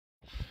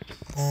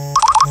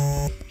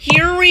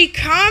Here we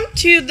come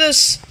to the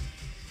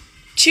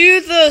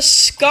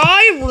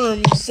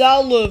Skyrooms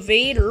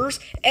elevators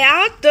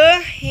at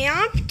the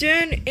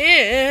Hampton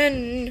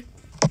in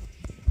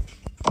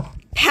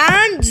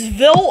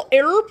Pennsville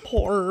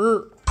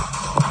Airport.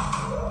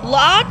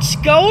 Let's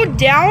go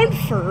down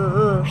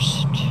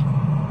first.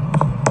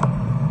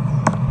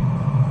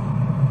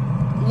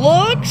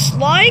 Looks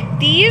like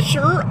these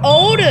are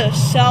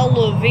Otis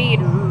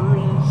elevators.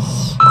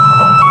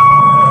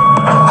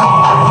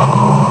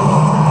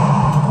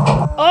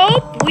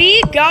 Oh,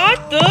 we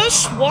got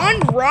this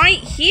one right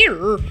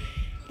here.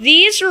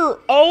 These are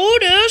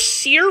Otis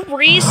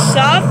Series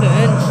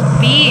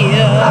 7B.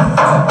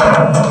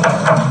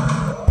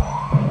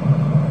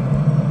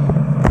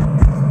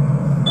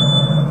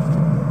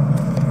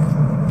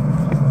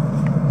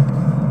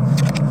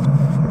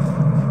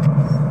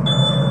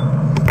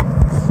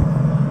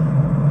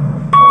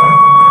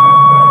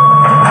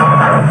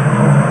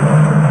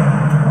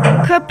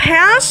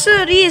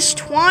 Capacity is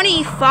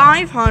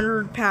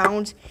 2,500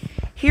 pounds.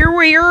 Here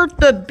we are at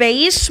the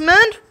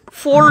basement,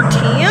 14.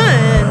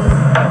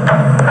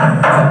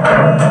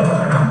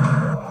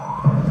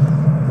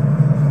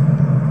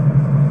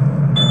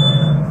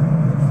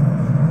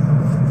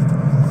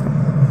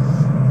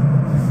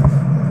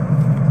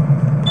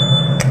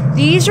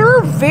 These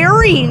are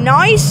very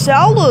nice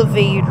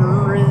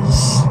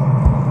elevators.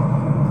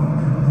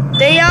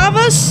 They have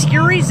a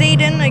Series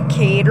 8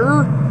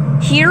 indicator.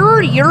 Here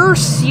are your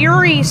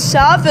Series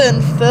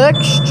 7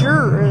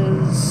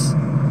 fixtures.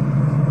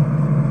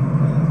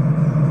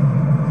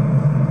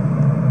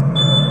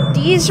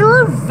 These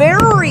are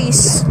very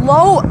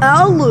slow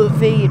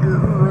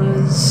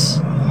elevators.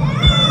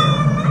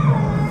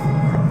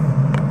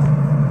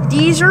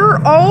 These are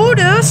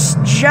Otis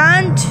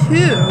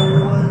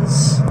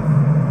Gen2s.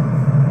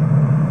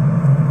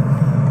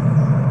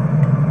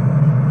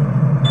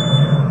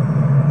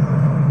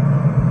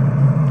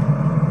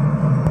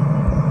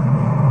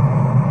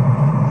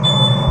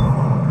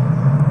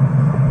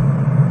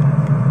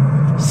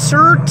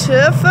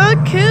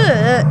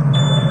 Certificate.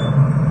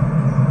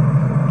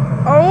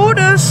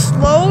 Otis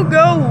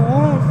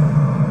logo.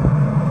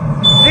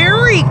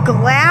 Very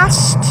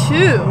glass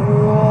too.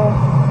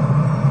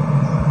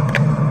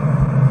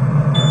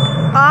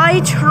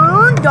 I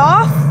turned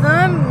off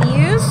the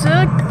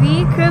music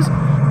because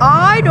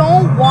I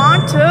don't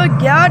want to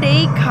get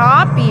a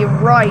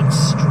copyright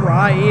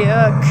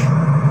strike.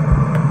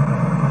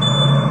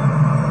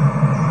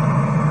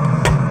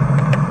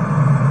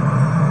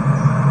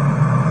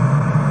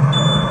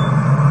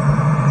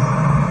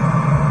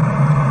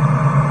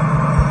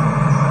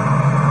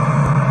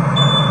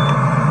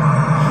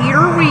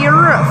 We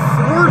are at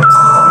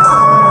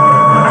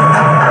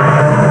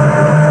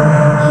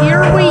 14.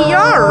 Here we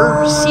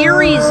are,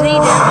 Series 8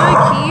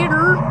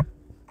 indicator.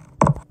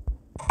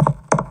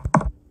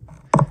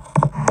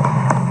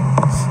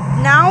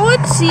 Now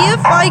let's see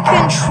if I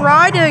can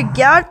try to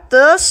get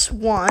this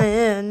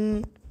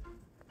one.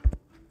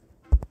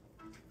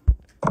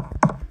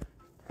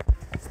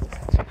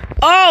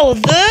 Oh,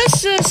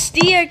 this is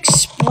the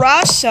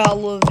express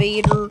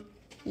elevator.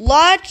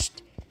 Let's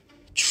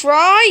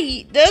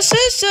try. This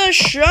is a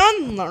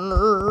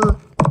Schindler.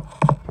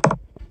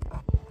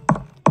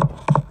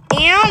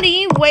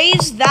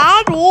 Anyways,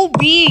 that'll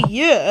be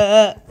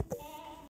it.